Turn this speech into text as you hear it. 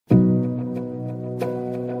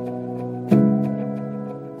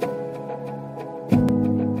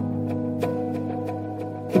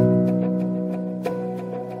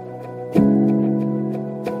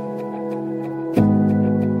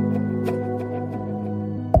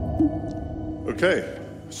Okay,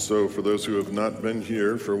 so for those who have not been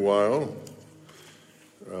here for a while,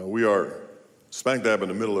 we are smack dab in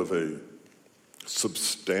the middle of a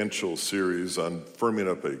substantial series on firming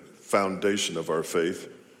up a foundation of our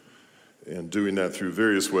faith and doing that through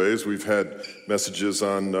various ways. We've had messages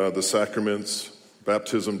on the sacraments,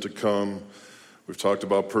 baptism to come. We've talked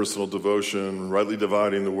about personal devotion, rightly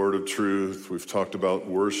dividing the word of truth. We've talked about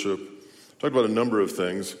worship, talked about a number of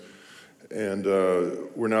things. And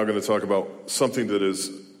we're now going to talk about something that is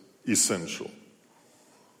essential.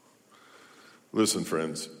 Listen,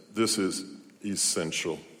 friends, this is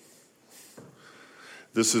essential.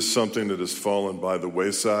 This is something that has fallen by the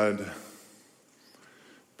wayside,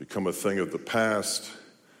 become a thing of the past,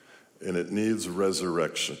 and it needs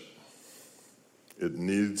resurrection. It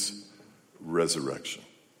needs resurrection.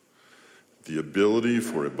 The ability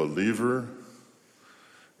for a believer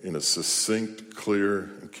in a succinct, clear,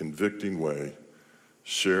 and convicting way,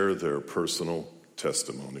 share their personal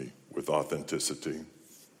testimony with authenticity.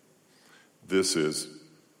 This is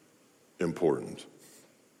important.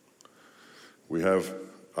 We have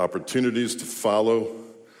opportunities to follow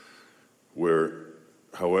where,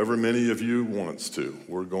 however many of you wants to,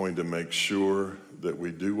 we're going to make sure that we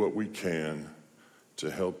do what we can to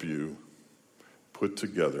help you put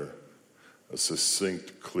together a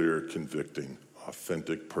succinct, clear, convicting,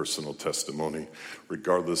 authentic personal testimony,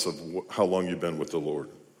 regardless of how long you've been with the Lord.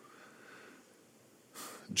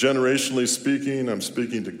 Generationally speaking, I'm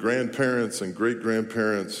speaking to grandparents and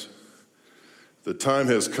great-grandparents. The time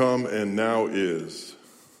has come and now is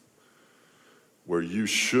where you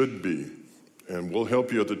should be, and we'll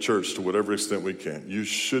help you at the church to whatever extent we can. You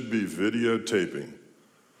should be videotaping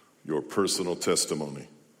your personal testimony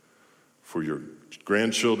for your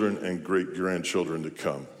grandchildren and great-grandchildren to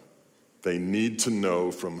come. They need to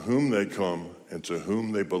know from whom they come and to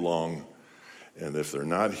whom they belong. And if they're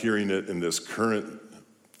not hearing it in this current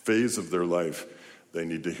phase of their life, they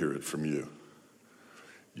need to hear it from you.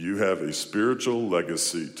 You have a spiritual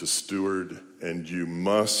legacy to steward, and you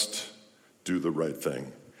must do the right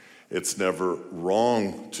thing. It's never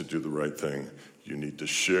wrong to do the right thing. You need to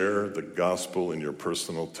share the gospel in your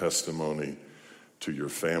personal testimony to your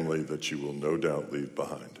family that you will no doubt leave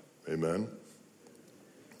behind. Amen?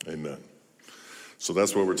 Amen. So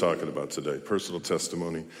that's what we're talking about today, personal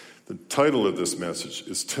testimony. The title of this message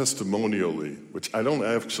is Testimonially, which I don't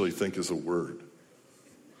actually think is a word.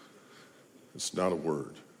 It's not a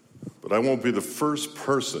word. But I won't be the first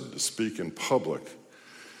person to speak in public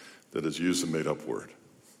that has used a made-up word.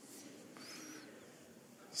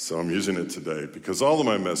 So I'm using it today because all of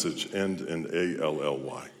my message end in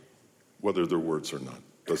A-L-L-Y, whether they're words or not,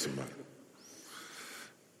 doesn't matter.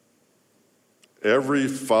 Every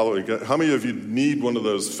follower, how many of you need one of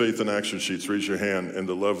those faith in action sheets? Raise your hand, and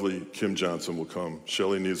the lovely Kim Johnson will come.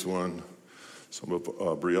 Shelley needs one. Some of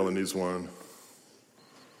Briella needs one.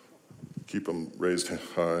 Keep them raised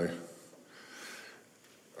high.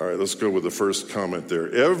 All right, let's go with the first comment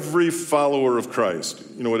there. Every follower of Christ.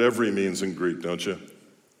 You know what every means in Greek, don't you?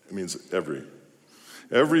 It means every.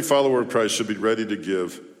 Every follower of Christ should be ready to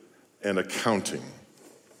give an accounting.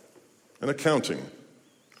 An accounting.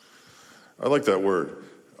 I like that word.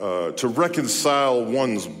 To reconcile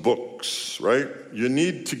one's books, right? You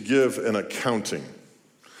need to give an accounting.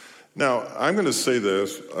 Now, I'm going to say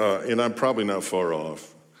this, and I'm probably not far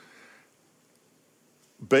off.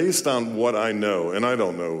 Based on what I know, and I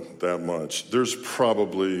don't know that much, there's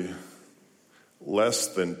probably less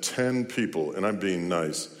than 10 people, and I'm being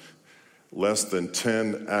nice, less than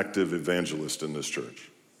 10 active evangelists in this church.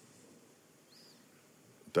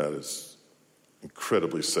 That is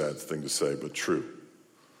incredibly sad thing to say, but true.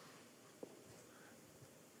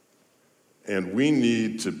 And we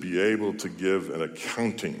need to be able to give an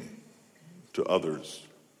accounting to others.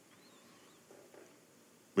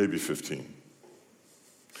 Maybe 15.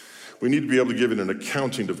 We need to be able to give an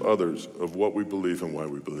accounting of others of what we believe and why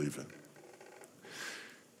we believe it.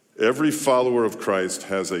 Every follower of Christ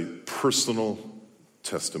has a personal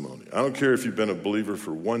testimony. I don't care if you've been a believer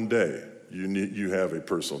for one day. You have a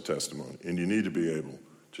personal testimony, and you need to be able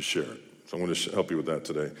to share it. So I'm going to help you with that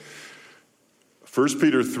today. 1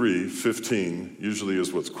 Peter 3:15 usually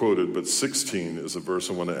is what's quoted, but 16 is a verse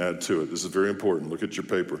I want to add to it. This is very important. Look at your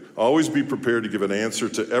paper. Always be prepared to give an answer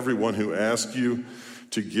to everyone who asks you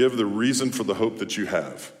to give the reason for the hope that you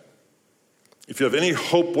have. If you have any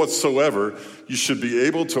hope whatsoever, you should be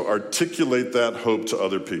able to articulate that hope to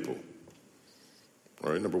other people.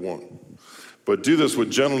 All right, number one. But do this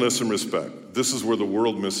with gentleness and respect. This is where the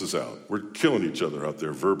world misses out. We're killing each other out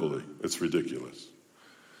there verbally. It's ridiculous.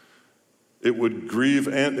 It would grieve,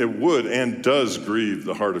 and it would and does grieve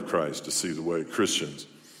the heart of Christ to see the way Christians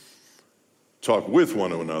Talk with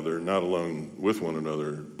one another, not alone with one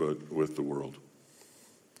another, but with the world.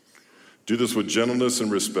 Do this with gentleness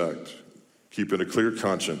and respect, keeping a clear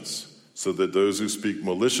conscience, so that those who speak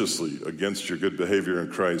maliciously against your good behavior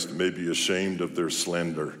in Christ may be ashamed of their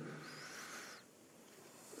slander.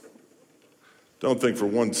 Don't think for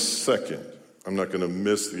 1 second I'm not going to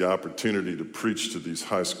miss the opportunity to preach to these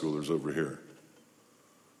high schoolers over here.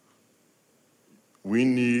 We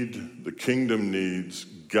need, the kingdom needs,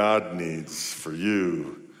 God needs for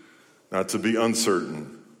you not to be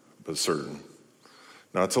uncertain, but certain.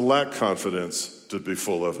 Not to lack confidence, to be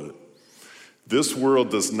full of it. This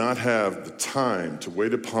world does not have the time to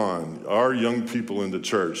wait upon our young people in the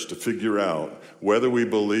church to figure out whether we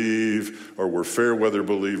believe or we're fair weather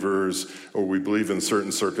believers or we believe in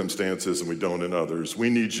certain circumstances and we don't in others. We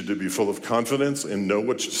need you to be full of confidence and know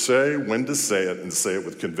what to say, when to say it, and say it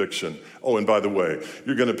with conviction. Oh, and by the way,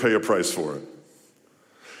 you're going to pay a price for it.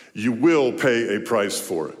 You will pay a price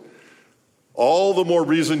for it. All the more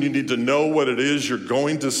reason you need to know what it is you're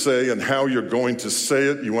going to say and how you're going to say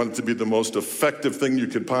it. You want it to be the most effective thing you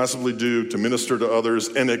could possibly do to minister to others,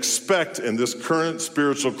 and expect in this current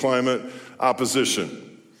spiritual climate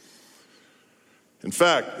opposition. In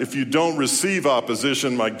fact, if you don't receive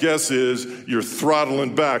opposition, my guess is you're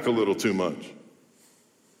throttling back a little too much.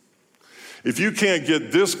 If you can't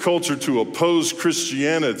get this culture to oppose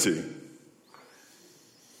Christianity,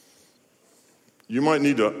 you might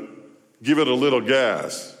need to give it a little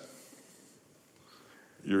gas.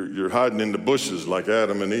 You're hiding in the bushes like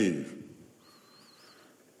Adam and Eve.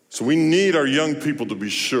 So we need our young people to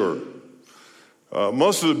be sure.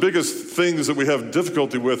 Most of the biggest things that we have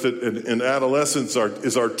difficulty with in adolescence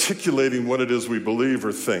is articulating what it is we believe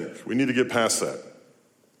or think. We need to get past that.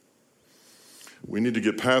 We need to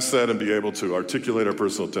get past that and be able to articulate our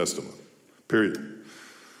personal testimony, period.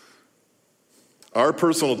 Our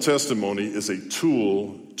personal testimony is a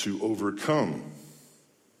tool to overcome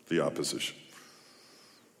the opposition.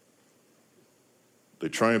 They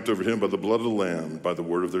triumphed over him by the blood of the Lamb, by the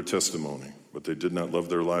word of their testimony, but they did not love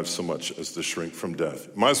their lives so much as to shrink from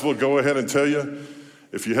death. Might as well go ahead and tell you,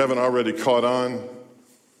 if you haven't already caught on,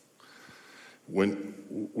 when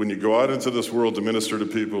you go out into this world to minister to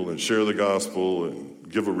people and share the gospel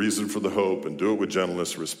and give a reason for the hope and do it with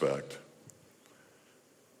gentleness, respect,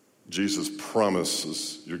 Jesus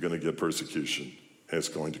promises you're going to get persecution, and it's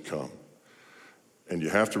going to come. And you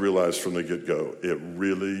have to realize from the get-go, it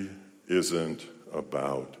really isn't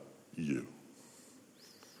about you.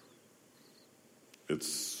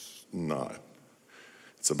 It's not.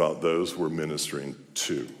 It's about those we're ministering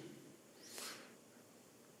to.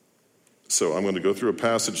 So I'm going to go through a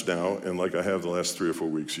passage now, and like I have the last 3 or 4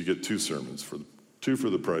 weeks, you get 2 sermons, two for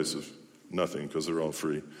the price of nothing, because they're all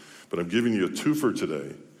free. But I'm giving you a 2 for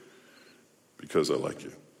today, because I like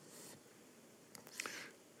you.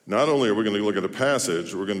 Not only are we going to look at a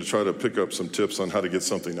passage, we're going to try to pick up some tips on how to get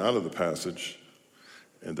something out of the passage,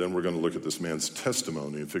 and then we're going to look at this man's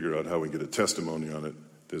testimony and figure out how we get a testimony on it.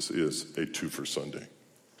 This is a 2 for Sunday.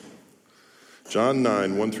 John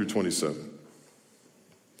 9, 1 through 27.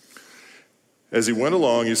 As he went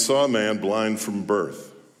along, he saw a man blind from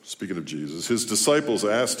birth. Speaking of Jesus, his disciples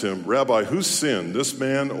asked him, "Rabbi, who sinned, this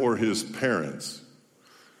man or his parents,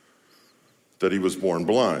 that he was born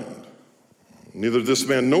blind?" "Neither this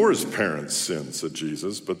man nor his parents sinned," said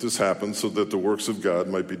Jesus, "but this happened so that the works of God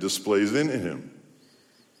might be displayed in him."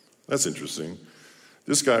 That's interesting.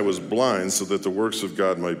 This guy was blind so that the works of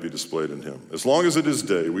God might be displayed in him. As long as it is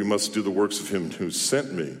day, we must do the works of him who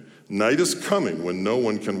sent me. Night is coming when no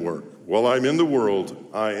one can work. While I'm in the world,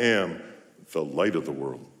 I am the light of the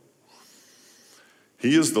world.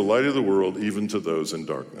 He is the light of the world even to those in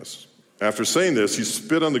darkness. After saying this, he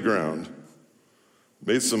spit on the ground,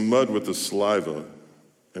 made some mud with the saliva,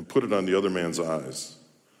 and put it on the man's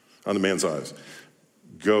eyes.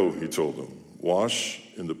 "Go," he told them, "wash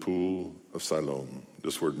in the pool of Siloam."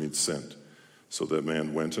 This word means sent. So that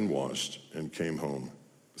man went and washed and came home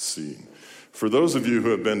seeing. For those of you who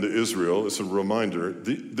have been to Israel, it's a reminder,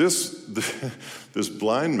 this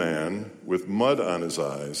blind man with mud on his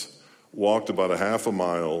eyes walked about a half a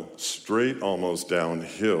mile straight, almost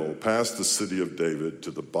downhill, past the city of David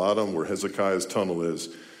to the bottom where Hezekiah's tunnel is,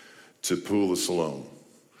 to Pool of Siloam.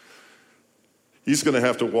 He's going to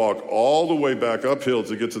have to walk all the way back uphill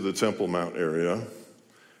to get to the Temple Mount area,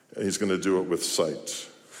 and he's going to do it with sight.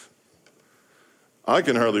 I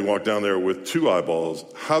can hardly walk down there with 2 eyeballs.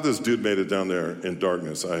 How this dude made it down there in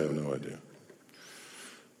darkness, I have no idea.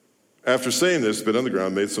 After saying this, spit on the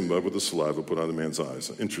ground, made some mud with the saliva, put on the man's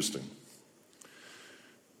eyes. Interesting.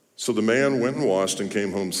 So the man went and washed and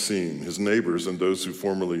came home seeing. His neighbors and those who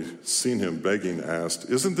formerly seen him begging asked,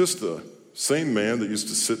 "Isn't this the same man that used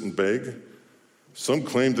to sit and beg? Some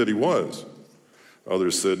claimed that he was.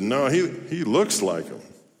 Others said, no, he looks like him.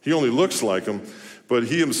 He only looks like him, but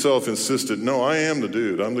he himself insisted, no, I am the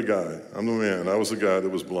dude. I'm the guy. I'm the man. I was the guy that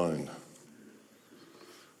was blind.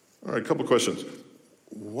 All right, a couple questions.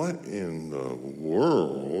 What in the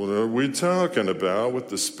world are we talking about with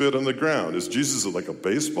the spit on the ground? Is Jesus like a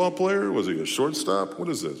baseball player? Was he a shortstop? What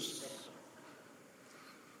is this?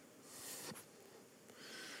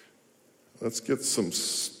 Let's get some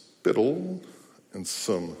spittle and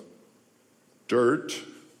some dirt.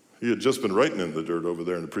 He had just been writing in the dirt over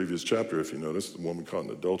there in the previous chapter, if you noticed, the woman caught in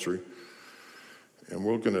adultery. And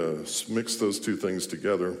we're going to mix those two things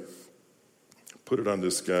together, put it on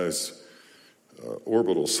this guy's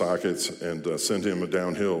orbital sockets, and send him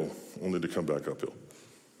downhill, only to come back uphill.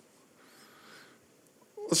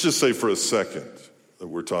 Let's just say for a second that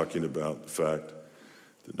we're talking about the fact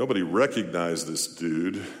that nobody recognized this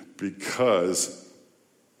dude because,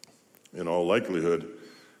 in all likelihood,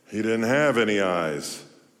 he didn't have any eyes.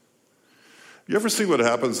 You ever see what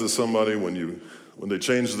happens to somebody when they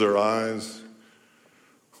change their eyes?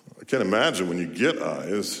 I can't imagine when you get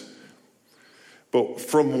eyes. But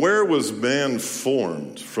from where was man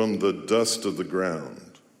formed? From the dust of the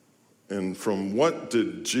ground. And from what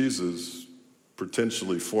did Jesus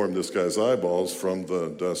potentially form this guy's eyeballs? From the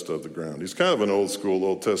dust of the ground. He's kind of an old school,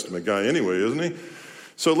 Old Testament guy anyway, isn't he?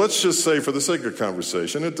 So let's just say, for the sake of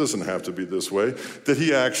conversation, it doesn't have to be this way, that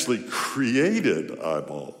he actually created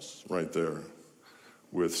eyeballs right there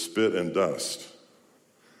with spit and dust.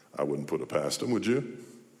 I wouldn't put it past him, would you?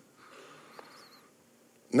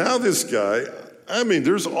 Now this guy,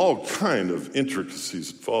 there's all kind of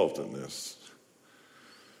intricacies involved in this.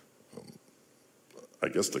 I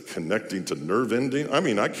guess the connecting to nerve ending.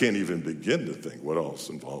 I can't even begin to think what else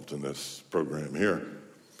involved in this program here.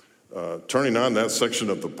 Turning on that section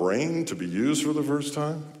of the brain to be used for the first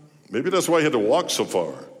time. Maybe that's why he had to walk so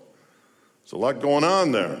far. There's a lot going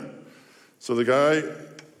on there. So the guy,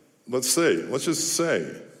 let's just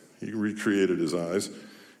say he recreated his eyes,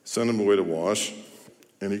 sent him away to wash,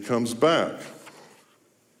 and he comes back.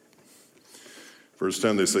 Verse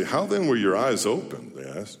 10, they say, how then were your eyes opened? They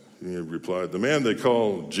asked. He replied, the man they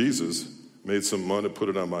call Jesus made some mud and put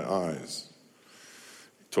it on my eyes.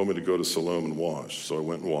 He told me to go to Siloam and wash. So I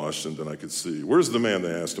went and washed, and then I could see. Where's the man?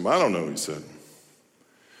 They asked him. I don't know, he said.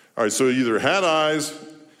 All right, so he either had eyes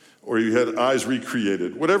or you had eyes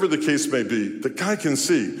recreated. Whatever the case may be, the guy can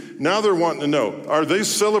see. Now they're wanting to know, are they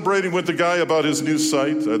celebrating with the guy about his new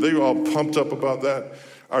sight? Are they all pumped up about that?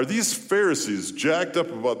 Are these Pharisees jacked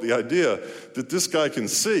up about the idea that this guy can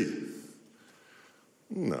see?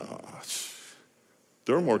 No.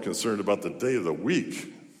 They're more concerned about the day of the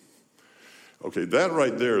week. Okay, that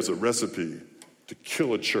right there is a recipe to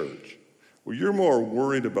kill a church. Well, you're more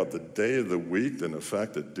worried about the day of the week than the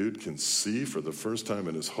fact that dude can see for the first time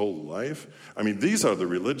in his whole life? These are the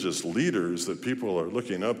religious leaders that people are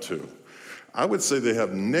looking up to. I would say they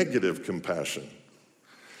have negative compassion.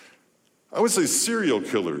 I would say serial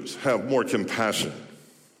killers have more compassion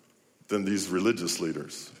than these religious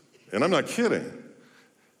leaders. And I'm not kidding.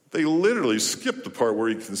 They literally skip the part where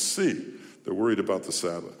he can see. They're worried about the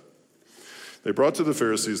Sabbath. They brought to the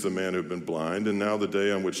Pharisees the man who had been blind, and now the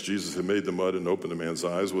day on which Jesus had made the mud and opened the man's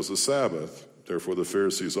eyes was the Sabbath. Therefore the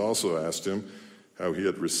Pharisees also asked him how he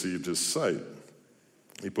had received his sight.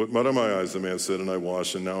 He put mud on my eyes, the man said, and I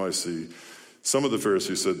washed, and now I see. Some of the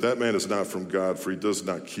Pharisees said, that man is not from God, for he does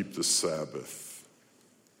not keep the Sabbath.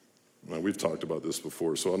 Now, we've talked about this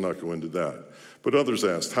before, so I'll not go into that. But others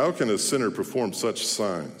asked, how can a sinner perform such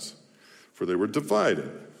signs? For they were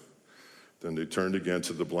divided. Then they turned again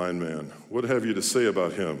to the blind man. What have you to say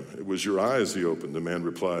about him? It was your eyes he opened. The man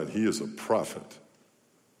replied, he is a prophet.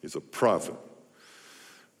 He's a prophet.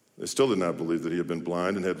 They still did not believe that he had been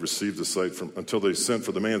blind and had received the sight until they sent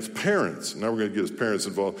for the man's parents. Now we're going to get his parents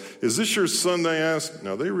involved. Is this your son, they asked?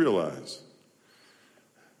 Now they realize,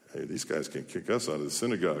 hey, these guys can kick us out of the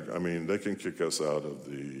synagogue. They can kick us out of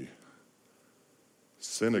the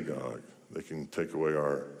synagogue. They can take away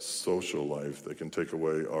our social life. They can take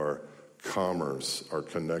away our commerce, our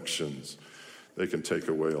connections. They can take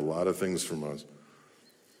away a lot of things from us.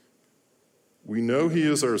 We know he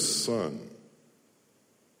is our son.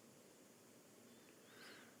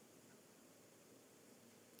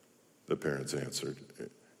 The parents answered,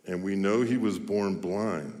 and we know he was born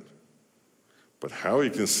blind. But how he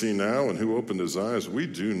can see now and who opened his eyes, we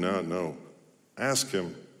do not know. Ask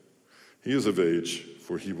him. He is of age,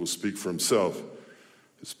 for he will speak for himself.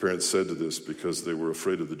 His parents said to this because they were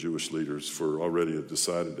afraid of the Jewish leaders, for already had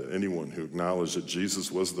decided that anyone who acknowledged that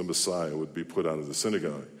Jesus was the Messiah would be put out of the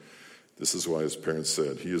synagogue. This is why his parents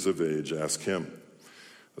said, "He is of age, ask him."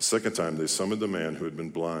 The second time they summoned the man who had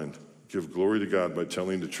been blind. "Give glory to God by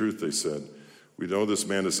telling the truth," they said. "We know this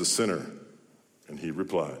man is a sinner." And he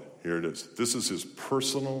replied, here it is. This is his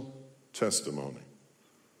personal testimony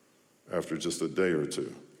after just a day or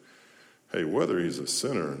two. Hey, whether he's a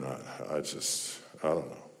sinner or not, I don't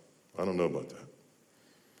know. I don't know about that.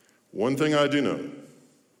 One thing I do know,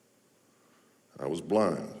 I was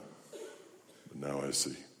blind, but now I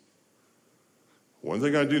see. One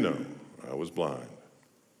thing I do know, I was blind,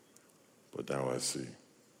 but now I see.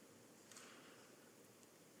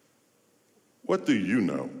 What do you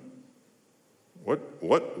know?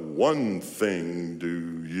 What one thing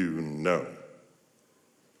do you know?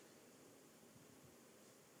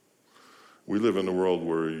 We live in a world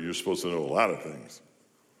where you're supposed to know a lot of things.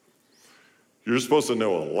 You're supposed to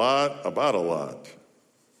know a lot about a lot.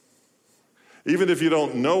 Even if you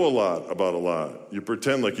don't know a lot about a lot, you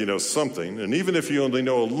pretend like you know something. And even if you only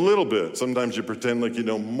know a little bit, sometimes you pretend like you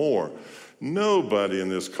know more. Nobody in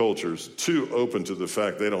this culture is too open to the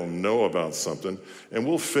fact they don't know about something, and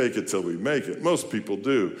we'll fake it till we make it. Most people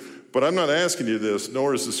do. But I'm not asking you this,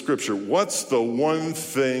 nor is the scripture. What's the one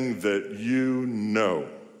thing that you know?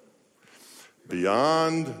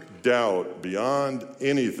 Beyond doubt, beyond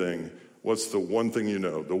anything, what's the one thing you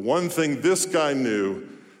know? The one thing this guy knew,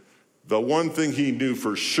 the one thing he knew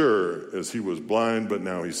for sure is he was blind, but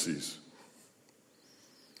now he sees.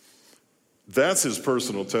 That's his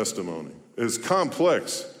personal testimony. As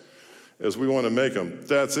complex as we want to make them,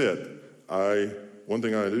 that's it. One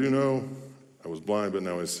thing I do know, I was blind, but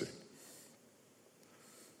now I see.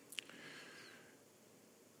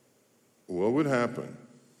 What would happen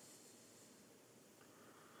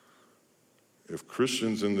if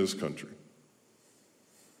Christians in this country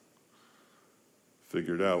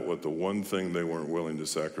figured out what the one thing they weren't willing to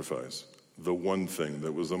sacrifice, the one thing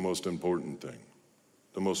that was the most important thing,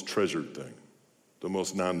 the most treasured thing, the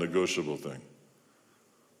most non-negotiable thing,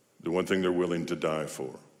 the one thing they're willing to die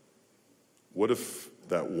for? What if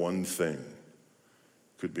that one thing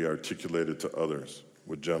could be articulated to others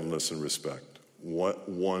with gentleness and respect? What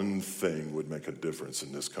one thing would make a difference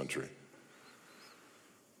in this country?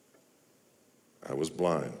 I was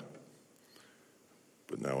blind,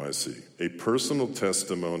 but now I see. A personal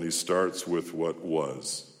testimony starts with what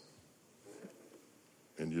was.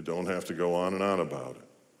 And you don't have to go on and on about it.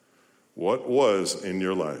 What was in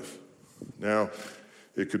your life? Now,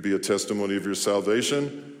 it could be a testimony of your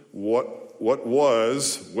salvation. What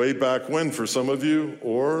was way back when for some of you,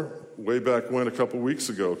 or way back when a couple weeks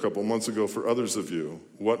ago, a couple months ago for others of you.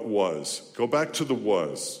 What was? Go back to the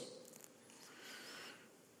was.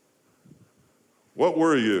 What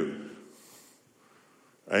were you?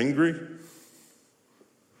 Angry?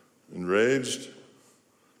 Enraged?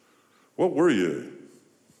 What were you?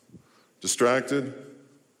 Distracted?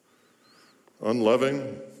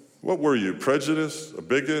 Unloving? What were you? Prejudiced? A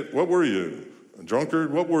bigot? What were you? A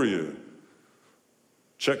drunkard? What were you?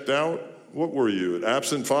 Checked out? What were you? An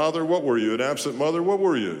absent father? What were you? An absent mother? What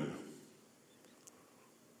were you?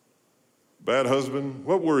 Bad husband?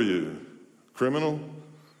 What were you? Criminal?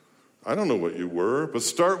 I don't know what you were, but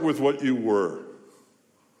start with what you were.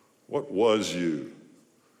 What was you?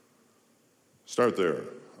 Start there.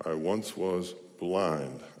 I once was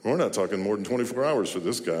blind. We're not talking more than 24 hours for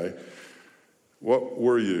this guy. What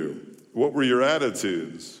were you? What were your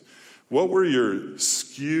attitudes? What were your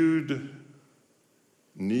skewed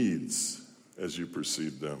needs as you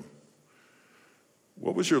perceived them?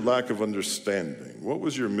 What was your lack of understanding? What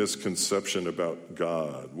was your misconception about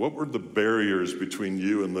God? What were the barriers between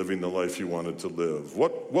you and living the life you wanted to live?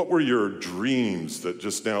 What were your dreams that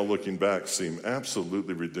just now looking back seem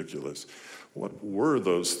absolutely ridiculous? What were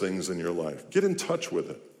those things in your life? Get in touch with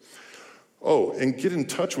it. Oh, and get in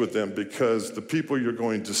touch with them because the people you're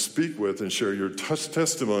going to speak with and share your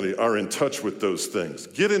testimony are in touch with those things.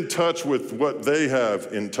 Get in touch with what they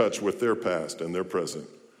have in touch with their past and their present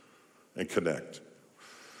and connect.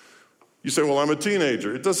 You say, well, I'm a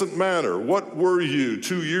teenager. It doesn't matter. What were you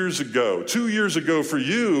 2 years ago? 2 years ago for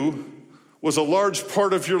you was a large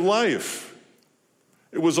part of your life.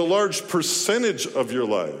 It was a large percentage of your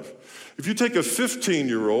life. If you take a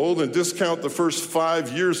 15-year-old and discount the first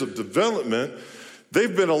 5 years of development,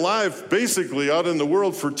 they've been alive basically out in the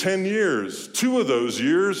world for 10 years. 2 of those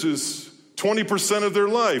years is 20% of their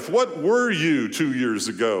life. What were you 2 years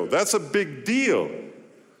ago? That's a big deal.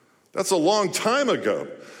 That's a long time ago.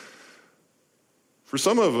 For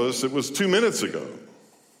some of us, it was 2 minutes ago.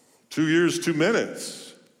 2 years, 2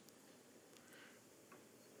 minutes.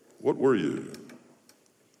 What were you?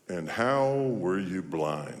 And how were you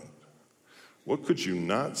blind? What could you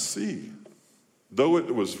not see? Though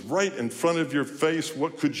it was right in front of your face,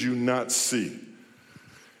 what could you not see?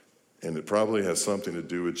 And it probably has something to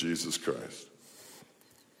do with Jesus Christ.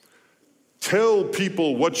 Tell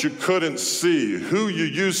people what you couldn't see, who you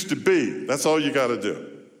used to be. That's all you got to do.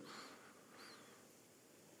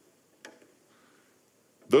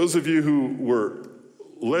 Those of you who were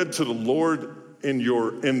led to the Lord in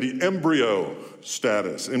the embryo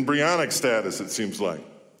status, embryonic status, it seems like.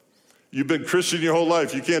 You've been Christian your whole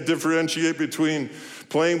life. You can't differentiate between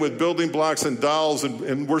playing with building blocks and dolls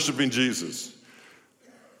and worshiping Jesus.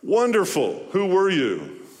 Wonderful. Who were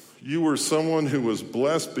you? You were someone who was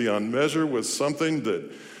blessed beyond measure with something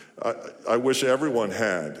that I wish everyone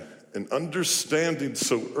had. An understanding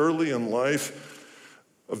so early in life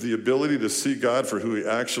of the ability to see God for who he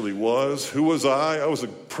actually was. Who was I? I was a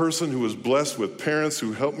person who was blessed with parents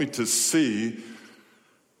who helped me to see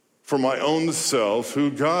for my own self who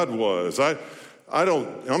God was. I'm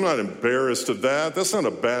not embarrassed of that. That's not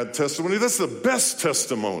a bad testimony. That's the best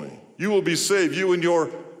testimony. You will be saved, you and your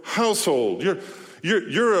household. You're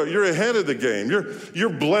ahead of the game. You're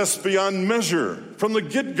blessed beyond measure from the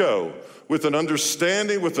get-go, with an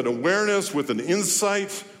understanding, with an awareness, with an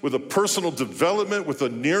insight, with a personal development, with a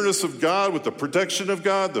nearness of God, with the protection of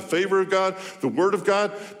God, the favor of God, the word of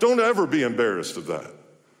God. Don't ever be embarrassed of that.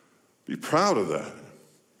 Be proud of that.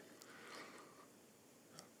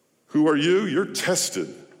 Who are you? You're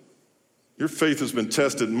tested. Your faith has been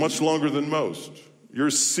tested much longer than most. You're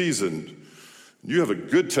seasoned. You have a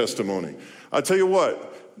good testimony. I tell you what,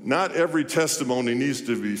 not every testimony needs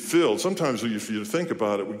to be filled. Sometimes if you think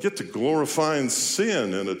about it, we get to glorifying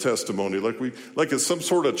sin in a testimony like it's some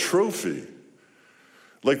sort of trophy.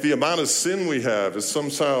 Like the amount of sin we have is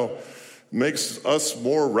somehow makes us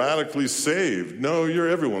more radically saved. No,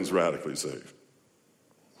 everyone's radically saved.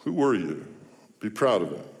 Who were you? Be proud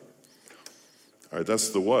of it. All right, that's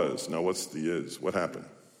the was. Now what's the is? What happened?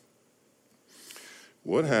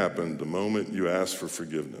 What happened the moment you asked for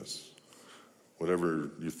forgiveness? Whatever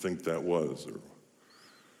you think that was. Or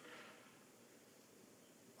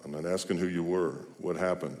I'm not asking who you were. What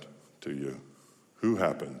happened to you? Who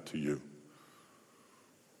happened to you?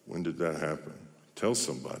 When did that happen? Tell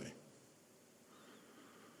somebody.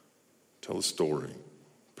 Tell a story.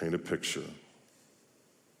 Paint a picture.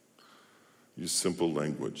 Use simple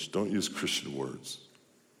language. Don't use Christian words.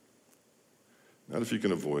 Not if you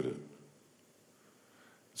can avoid it.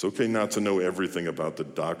 It's okay not to know everything about the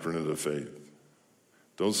doctrine of the faith.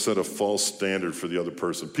 Don't set a false standard for the other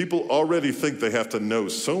person. People already think they have to know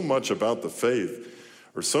so much about the faith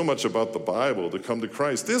or so much about the Bible to come to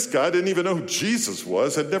Christ. This guy didn't even know who Jesus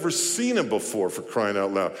was, had never seen him before, for crying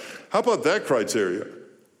out loud. How about that criteria?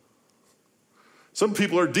 Some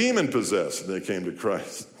people are demon-possessed and they came to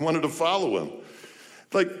Christ, wanted to follow him.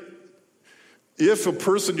 Like, if a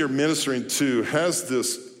person you're ministering to has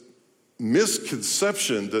this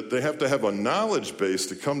misconception that they have to have a knowledge base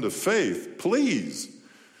to come to faith, please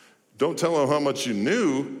don't tell them how much you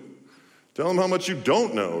knew. Tell them how much you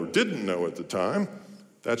don't know or didn't know at the time.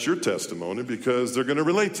 That's your testimony because they're going to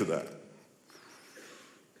relate to that.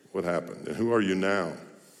 What happened? And who are you now?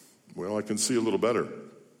 Well, I can see a little better.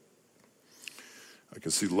 I can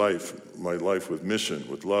see my life with mission,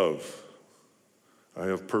 with love. I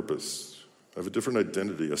have purpose. I have a different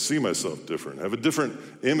identity. I see myself different. I have a different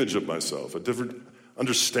image of myself, a different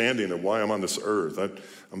understanding of why I'm on this earth.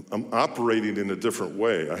 I'm operating in a different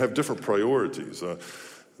way. I have different priorities.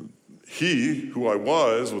 He, who I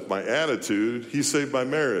was with my attitude, he saved my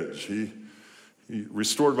marriage. He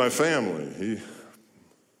restored my family. He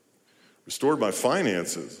restored my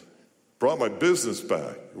finances, brought my business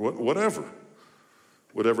back, whatever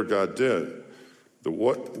God did. The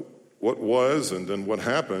what was, and then what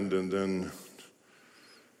happened, and then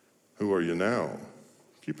who are you now?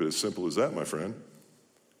 Keep it as simple as that, my friend.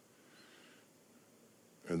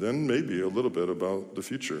 And then maybe a little bit about the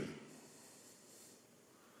future.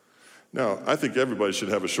 Now, I think everybody should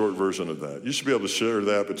have a short version of that. You should be able to share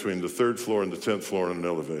that between the 3rd floor and the 10th floor in an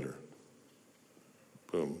elevator.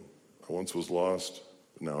 Boom. I once was lost,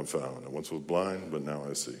 but now I'm found. I once was blind, but now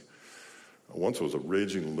I see. I once was a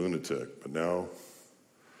raging lunatic, but now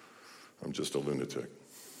I'm just a lunatic.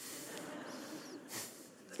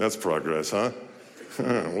 That's progress, huh?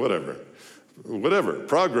 Whatever.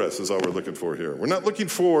 Progress is all we're looking for here. We're not looking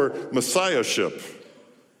for messiahship.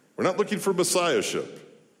 We're not looking for messiahship.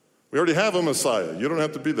 We already have a Messiah. You don't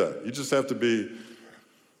have to be that. You just have to be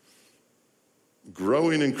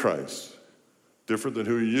growing in Christ, different than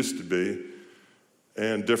who you used to be,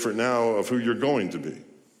 and different now of who you're going to be.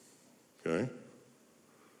 Okay?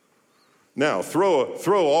 Now, throw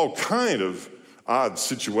all kind of odd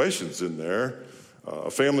situations in there.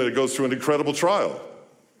 A family that goes through an incredible trial.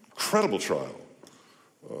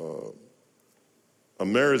 A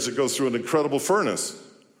marriage that goes through an incredible furnace.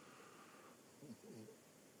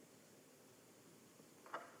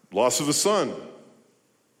 Loss of a son.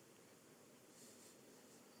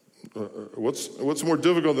 What's more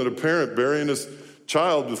difficult than a parent burying his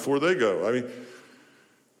child before they go? I mean,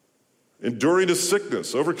 enduring a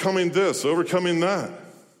sickness, overcoming this, overcoming that.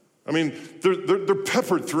 I mean, they're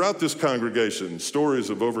peppered throughout this congregation, stories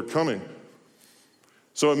of overcoming.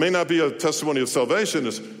 So it may not be a testimony of salvation.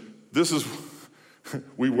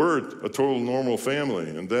 We were a total normal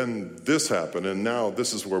family, and then this happened, and now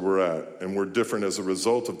this is where we're at, and we're different as a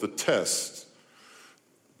result of the test,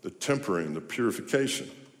 the tempering, the purification.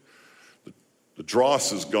 The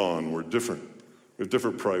dross is gone. We're different. We have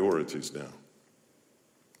different priorities now.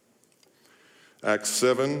 Acts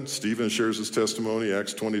 7, Stephen shares his testimony.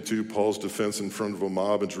 Acts 22, Paul's defense in front of a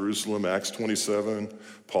mob in Jerusalem. Acts 27,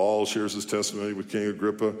 Paul shares his testimony with King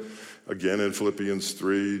Agrippa. Again in Philippians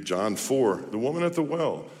 3. John 4, the woman at the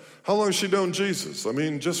well. How long has she known Jesus? I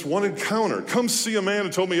mean, just one encounter. Come see a man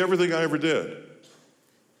who told me everything I ever did.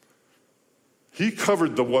 He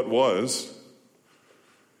covered the what was.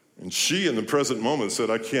 And she, in the present moment, said,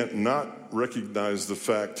 I can't not recognize the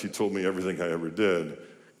fact he told me everything I ever did.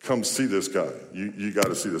 Come see this guy. You got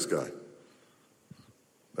to see this guy.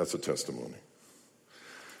 That's a testimony.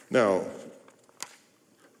 Now,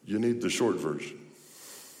 you need the short version.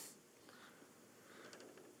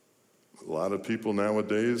 A lot of people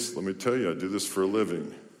nowadays, let me tell you, I do this for a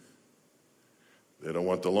living. They don't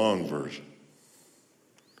want the long version.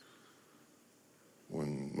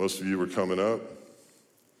 When most of you were coming up,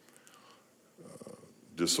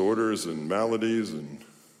 disorders and maladies and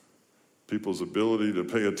people's ability to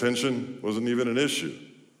pay attention wasn't even an issue.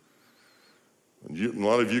 When a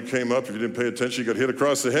lot of you came up, if you didn't pay attention, you got hit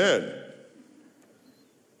across the head.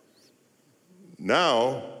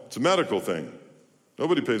 Now, it's a medical thing.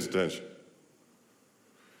 Nobody pays attention.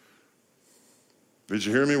 Did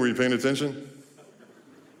you hear me? Were you paying attention?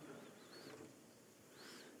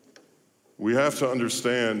 We have to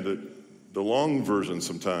understand that the long version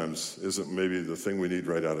sometimes isn't maybe the thing we need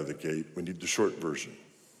right out of the gate. We need the short version.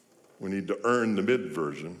 We need to earn the mid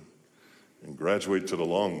version and graduate to the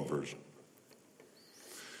long version.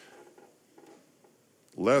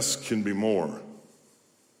 Less can be more.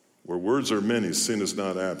 Where words are many, sin is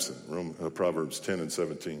not absent. Proverbs 10 and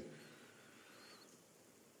 17.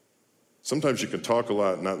 Sometimes you can talk a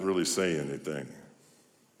lot and not really say anything.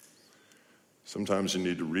 Sometimes you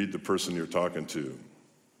need to read the person you're talking to.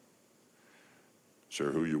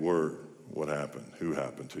 Share who you were, what happened, who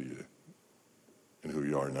happened to you, and who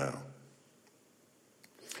you are now.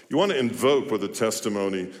 You want to invoke with a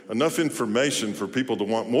testimony enough information for people to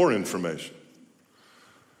want more information.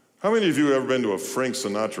 How many of you have ever been to a Frank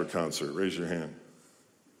Sinatra concert? Raise your hand.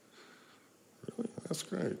 Really? That's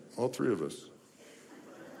great. All three of us.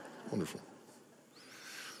 Wonderful.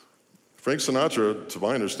 Frank Sinatra, to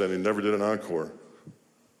my understanding, never did an encore.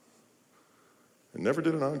 He never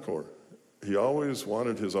did an encore. He always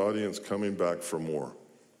wanted his audience coming back for more.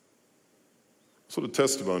 That's what a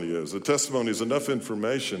testimony is. A testimony is enough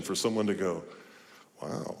information for someone to go,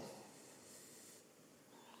 wow,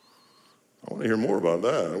 I want to hear more about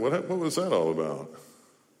that. What was that all about?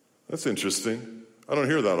 That's interesting. I don't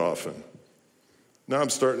hear that often. Now I'm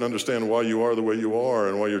starting to understand why you are the way you are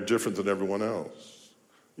and why you're different than everyone else.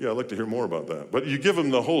 Yeah, I'd like to hear more about that. But you give them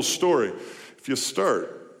the whole story. If you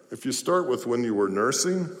start with when you were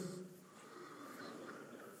nursing,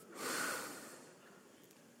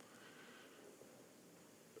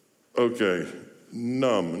 okay,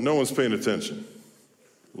 numb. No one's paying attention.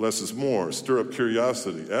 Less is more. Stir up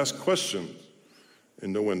curiosity. Ask questions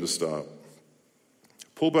and know when to stop.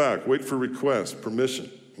 Pull back. Wait for requests, permission,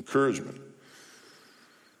 encouragement.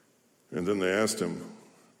 And then they asked him,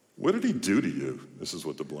 what did he do to you? This is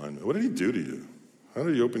what the blind man. What did he do to you? How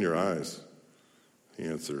did he open your eyes? He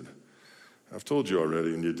answered, I've told you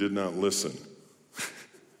already, and you did not listen.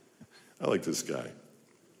 I like this guy.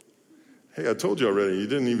 Hey, I told you already, you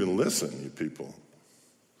didn't even listen, you people.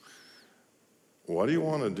 Why do you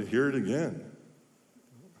want to hear it again?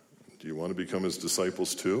 Do you want to become his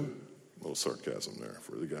disciples too? A little sarcasm there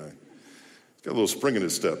for the guy. He's got a little spring in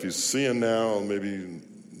his step. He's seeing now, maybe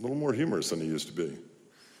a little more humorous than he used to be.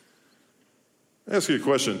 I ask you a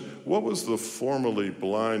question. What was the formerly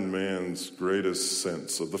blind man's greatest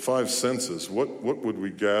sense? Of the five senses, what would we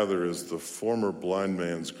gather as the former blind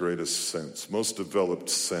man's greatest sense, most developed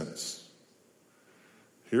sense?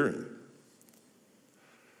 Hearing.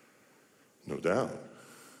 No doubt.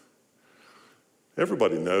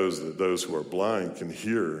 Everybody knows that those who are blind can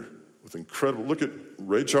hear with with incredible, look at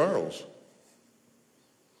Ray Charles.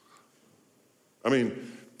 I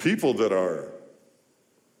mean, people that are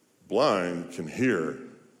blind can hear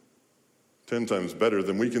 10 times better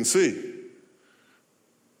than we can see.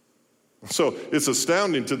 So it's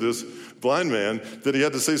astounding to this blind man that he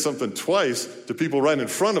had to say something twice to people right in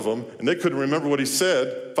front of him, and they couldn't remember what he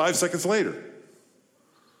said 5 seconds later.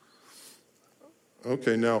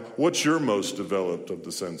 Okay, now, what's your most developed of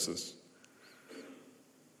the senses?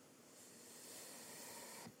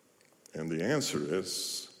 And the answer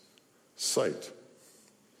is sight.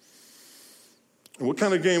 And what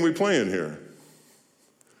kind of game are we playing here?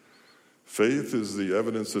 Faith is the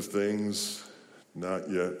evidence of things not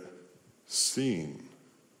yet seen.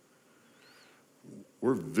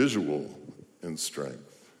 We're visual in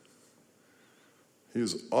strength. He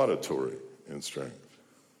is auditory in strength.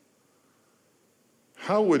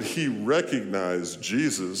 How would he recognize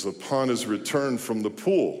Jesus upon his return from the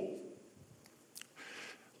pool?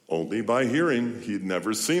 Only by hearing. He'd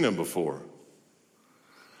never seen him before.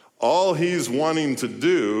 All he's wanting to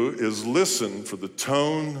do is listen for the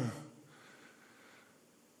tone,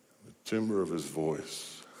 the timbre of his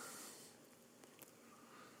voice.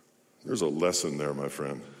 There's a lesson there, my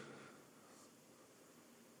friend.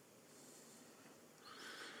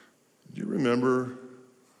 Do you remember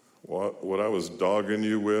what I was dogging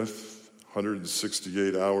you with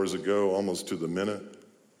 168 hours ago, almost to the minute?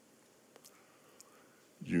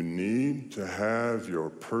 You need to have your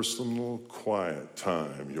personal quiet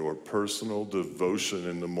time, your personal devotion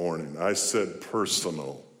in the morning. I said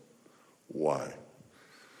personal. Why?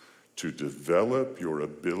 To develop your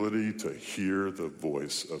ability to hear the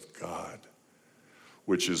voice of God,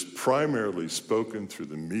 which is primarily spoken through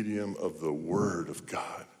the medium of the Word of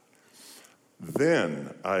God.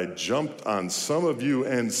 Then I jumped on some of you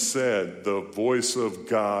and said the voice of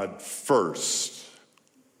God first.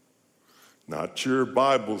 Not your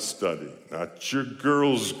Bible study, not your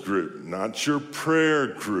girls group, not your prayer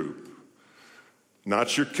group,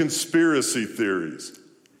 not your conspiracy theories.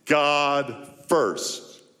 God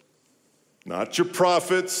first. Not your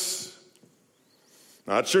prophets,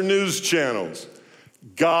 not your news channels.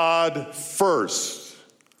 God first.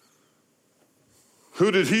 Who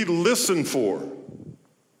did he listen for?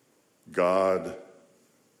 God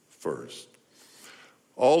first.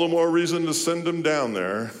 All the more reason to send him down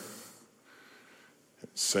there.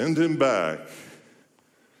 Send him back,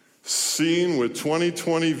 seeing with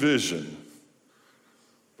 20/20 vision,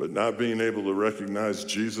 but not being able to recognize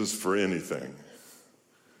Jesus for anything,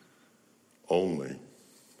 only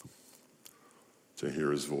to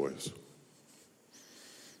hear his voice.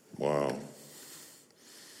 Wow.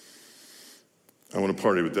 I want to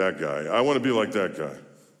party with that guy. I want to be like that guy.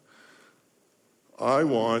 I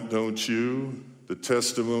want, don't you, the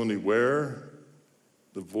testimony where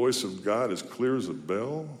the voice of God is clear as a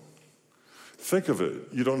bell. Think of it.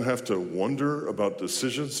 You don't have to wonder about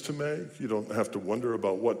decisions to make. You don't have to wonder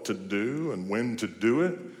about what to do and when to do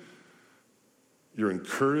it. You're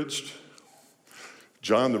encouraged.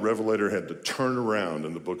 John the Revelator had to turn around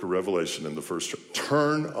in the book of Revelation in the first chapter.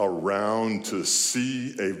 Turn around to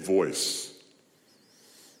see a voice.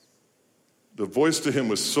 The voice to him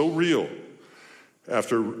was so real.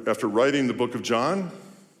 After writing the book of John,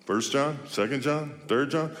 1 John, 2 John, 3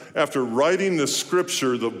 John. After writing the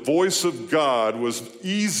scripture, the voice of God was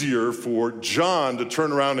easier for John to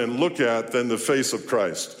turn around and look at than the face of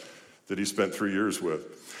Christ that he spent 3 years with.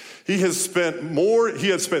 He had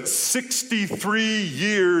spent 63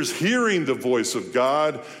 years hearing the voice of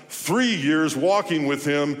God, 3 years walking with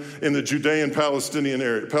him in the Judean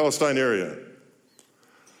Palestine area.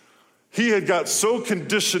 He had got so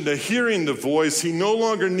conditioned to hearing the voice, he no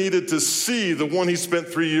longer needed to see the one he spent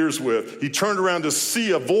 3 years with. He turned around to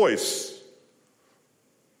see a voice.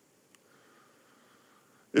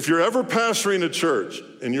 If you're ever pastoring a church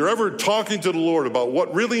and you're ever talking to the Lord about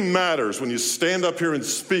what really matters when you stand up here and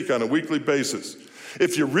speak on a weekly basis,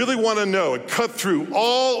 if you really want to know and cut through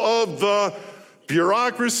all of the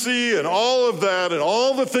bureaucracy and all of that and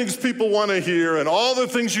all the things people want to hear and all the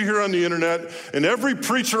things you hear on the internet and every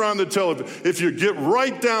preacher on the television, if you get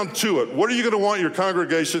right down to it, what are you going to want your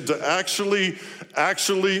congregation to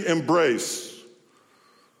actually embrace?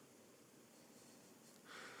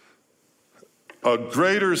 A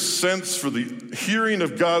greater sense for the hearing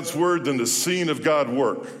of God's word than the seeing of God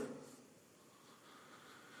work.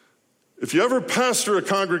 If you ever pastor a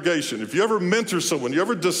congregation, if you ever mentor someone, you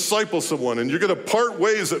ever disciple someone, and you're going to part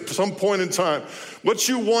ways at some point in time, what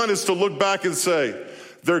you want is to look back and say,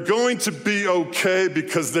 they're going to be okay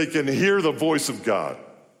because they can hear the voice of God.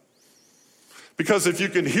 Because if you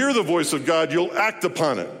can hear the voice of God, you'll act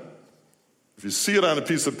upon it. If you see it on a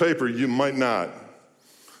piece of paper, you might not.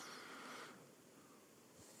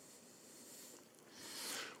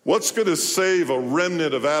 What's going to save a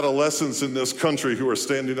remnant of adolescents in this country who are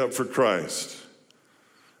standing up for Christ?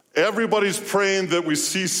 Everybody's praying that we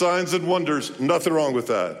see signs and wonders. Nothing wrong with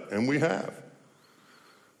that, and we have.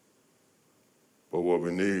 But what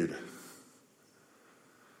we need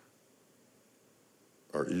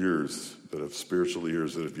are ears that have spiritual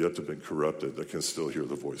ears that have yet to be corrupted, that can still hear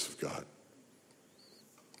the voice of God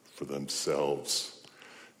for themselves,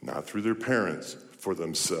 not through their parents, for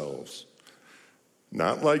themselves.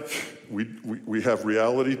 Not like we have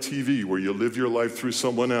reality TV where you live your life through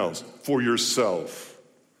someone else, for yourself.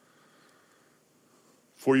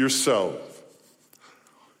 For yourself.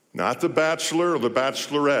 Not the bachelor or the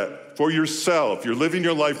bachelorette, for yourself. You're living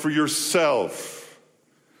your life for yourself.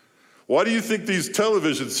 Why do you think these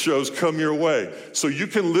television shows come your way? So you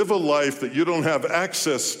can live a life that you don't have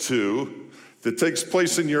access to, that takes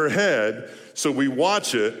place in your head, so we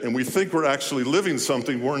watch it and we think we're actually living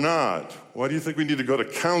something we're not. Why do you think we need to go to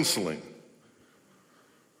counseling?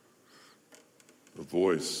 The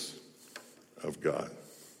voice of God.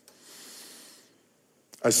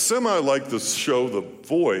 I semi-like the show The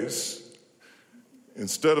Voice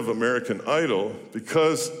instead of American Idol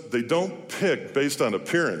because they don't pick based on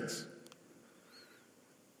appearance.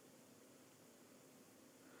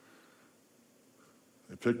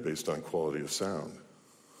 They pick based on quality of sound.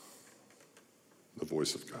 The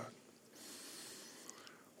voice of God.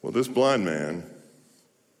 Well, this blind man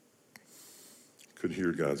could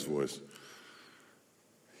hear God's voice.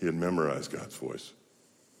 He had memorized God's voice.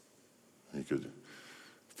 He could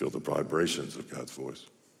feel the vibrations of God's voice.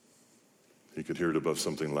 He could hear it above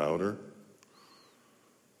something louder.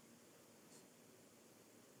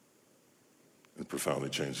 It profoundly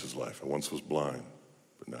changed his life. I once was blind,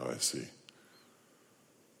 but now I see.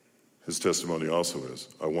 His testimony also is,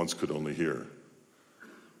 I once could only hear,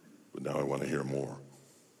 but now I want to hear more.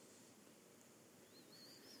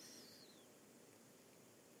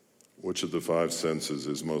 Which of the five senses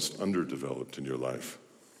is most underdeveloped in your life?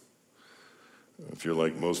 If you're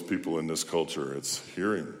like most people in this culture, it's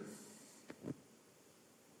hearing.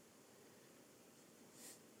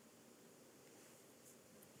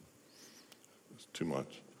 It's too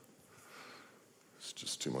much. It's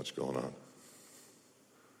just too much going on.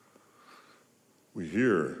 We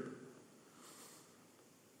hear,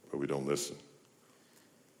 but we don't listen.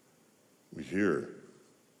 We hear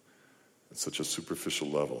at such a superficial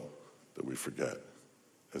level that we forget,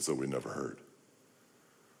 as though we never heard.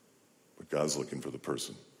 But God's looking for the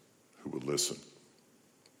person who would listen.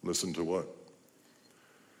 Listen to what?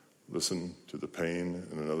 Listen to the pain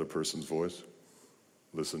in another person's voice.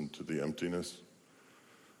 Listen to the emptiness.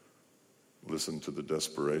 Listen to the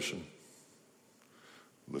desperation.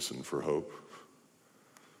 Listen for hope.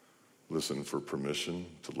 Listen for permission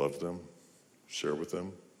to love them, share with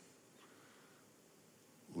them.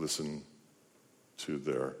 Listen to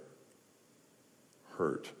their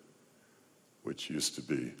hurt, which used to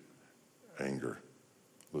be anger.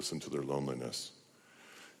 Listen to their loneliness.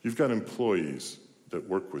 You've got employees that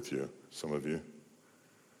work with you, some of you.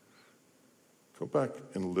 Go back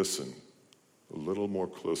and listen a little more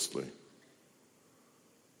closely,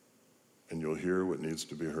 and you'll hear what needs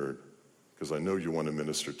to be heard. Because I know you want to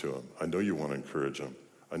minister to them. I know you want to encourage them.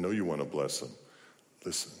 I know you want to bless them.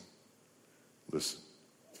 Listen. Listen.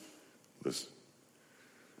 Listen.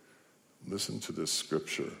 Listen to this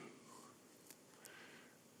scripture.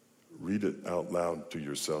 Read it out loud to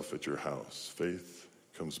yourself at your house. Faith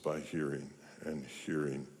comes by hearing, and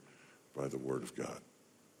hearing by the word of God.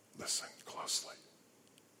 Listen closely.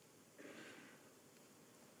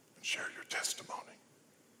 And share your testimony.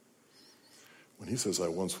 When he says, I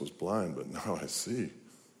once was blind, but now I see,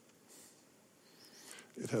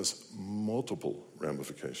 it has multiple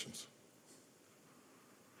ramifications.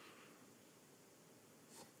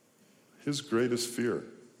 His greatest fear,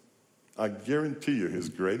 I guarantee you his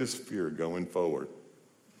greatest fear going forward,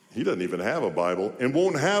 he doesn't even have a Bible and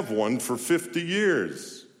won't have one for 50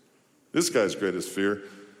 years. This guy's greatest fear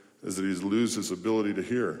is that he's lose his ability to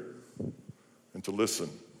hear and to listen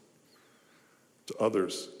to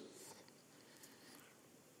others.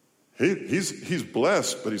 He's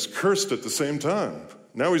blessed, but he's cursed at the same time.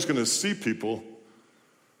 Now he's going to see people,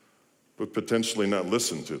 but potentially not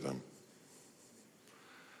listen to them.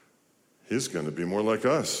 He's going to be more like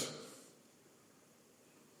us.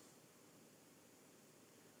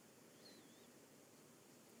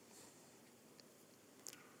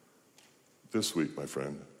 This week, my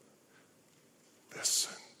friend,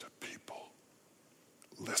 listen to people.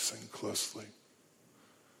 Listen closely.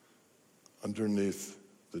 Underneath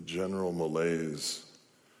the general malaise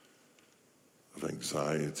of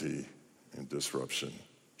anxiety and disruption.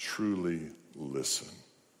 Truly listen.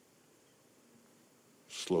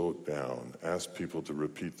 Slow it down. Ask people to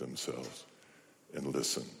repeat themselves and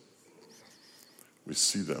listen. We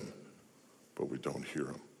see them, but we don't hear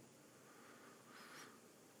them.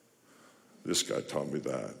 This guy taught me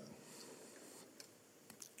that.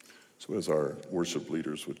 So as our worship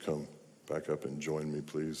leaders would come back up and join me,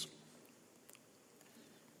 please.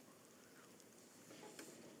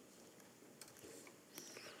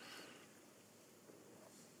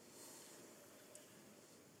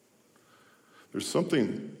 There's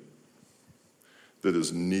something that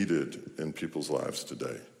is needed in people's lives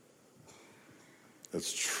today.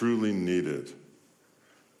 It's truly needed,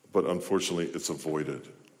 but unfortunately it's avoided.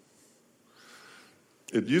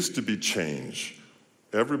 It used to be change.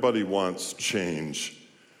 Everybody wants change,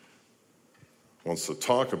 wants to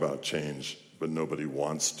talk about change, but nobody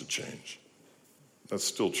wants to change. That's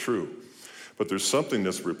still true. But there's something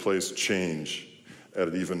that's replaced change at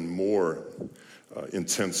an even more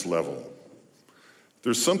intense level.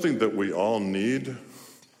 There's something that we all need,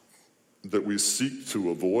 that we seek to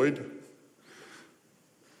avoid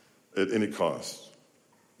at any cost.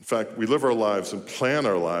 In fact, we live our lives and plan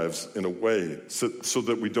our lives in a way so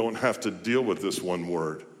that we don't have to deal with this one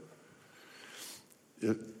word.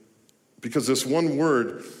 Because this one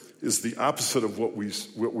word is the opposite of what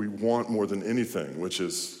we want more than anything, which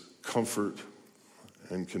is comfort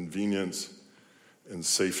and convenience and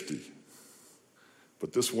safety.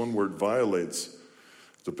 But this one word violates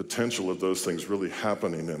the potential of those things really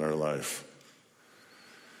happening in our life.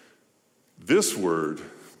 This word,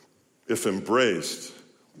 if embraced,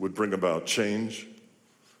 would bring about change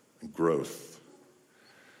and growth.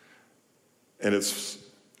 And it's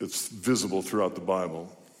visible throughout the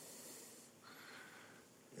Bible.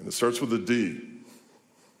 And it starts with a D.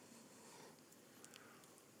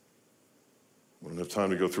 We don't have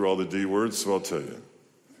time to go through all the D words, so I'll tell you.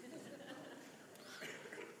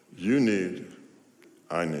 You need,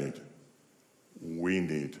 I need, we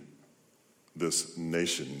need, this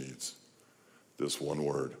nation needs this one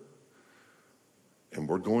word. And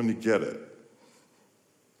we're going to get it.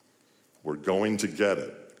 We're going to get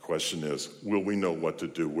it. The question is, will we know what to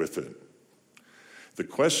do with it? The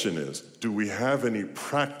question is, do we have any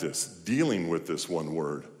practice dealing with this one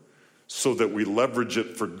word so that we leverage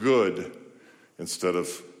it for good instead of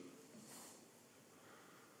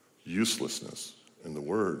uselessness? And the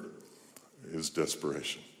word is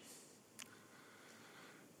desperation.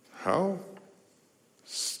 How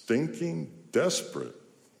stinking desperate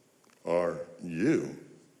are you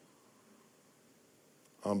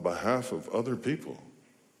on behalf of other people?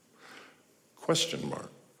 Question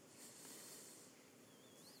mark.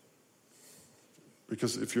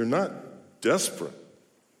 Because if you're not desperate,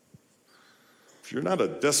 if you're not a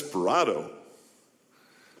desperado,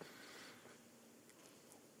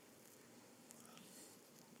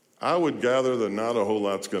 I would gather that not a whole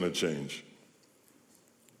lot's going to change.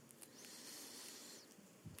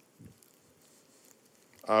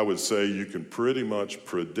 I would say you can pretty much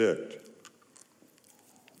predict,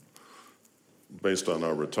 based on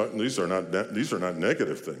our retirement, these are not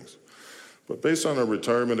negative things, but based on our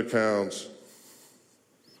retirement accounts,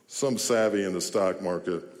 some savvy in the stock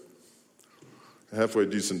market, halfway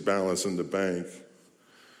decent balance in the bank,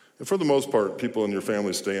 and for the most part, people in your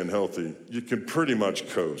family staying healthy, you can pretty much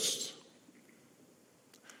coast.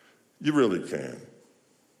 You really can.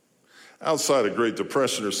 Outside of Great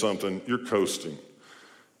Depression or something, you're coasting.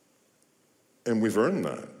 And we've earned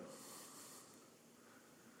that.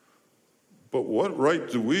 But what right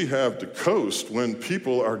do we have to coast when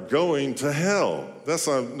people are going to hell? That's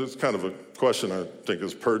kind of a question I think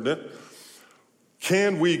is pertinent.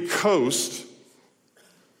 Can we coast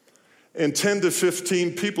and 10 to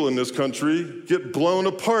 15 people in this country get blown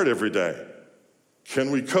apart every day?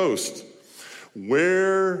 Can we coast?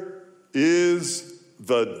 Where is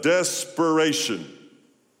the desperation?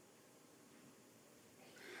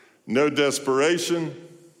 No desperation,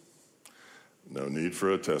 no need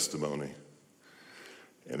for a testimony.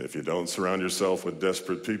 And if you don't surround yourself with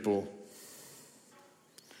desperate people,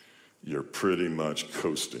 you're pretty much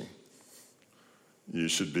coasting. You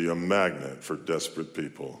should be a magnet for desperate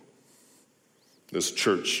people. This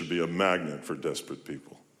church should be a magnet for desperate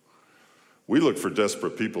people. We look for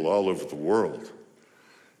desperate people all over the world.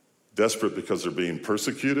 Desperate because they're being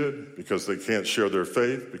persecuted, because they can't share their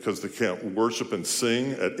faith, because they can't worship and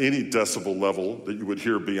sing at any decibel level that you would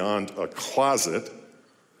hear beyond a closet.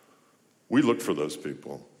 We look for those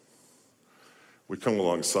people. We come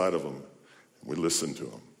alongside of them, and we listen to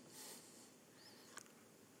them.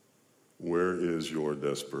 Where is your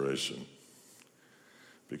desperation?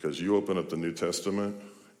 Because you open up the New Testament,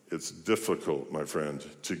 it's difficult, my friend,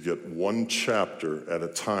 to get one chapter at a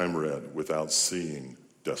time read without seeing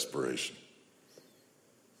desperation.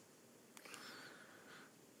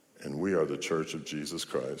 And we are the Church of Jesus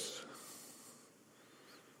Christ.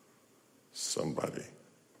 Somebody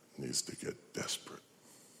needs to get desperate.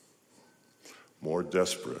 More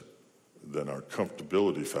desperate than our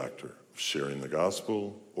comfortability factor of sharing the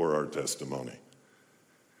gospel or our testimony.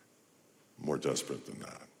 More desperate than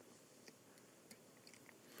that.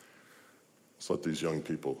 Let's let these young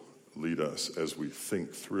people lead us as we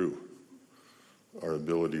think through our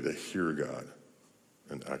ability to hear God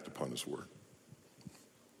and act upon his word.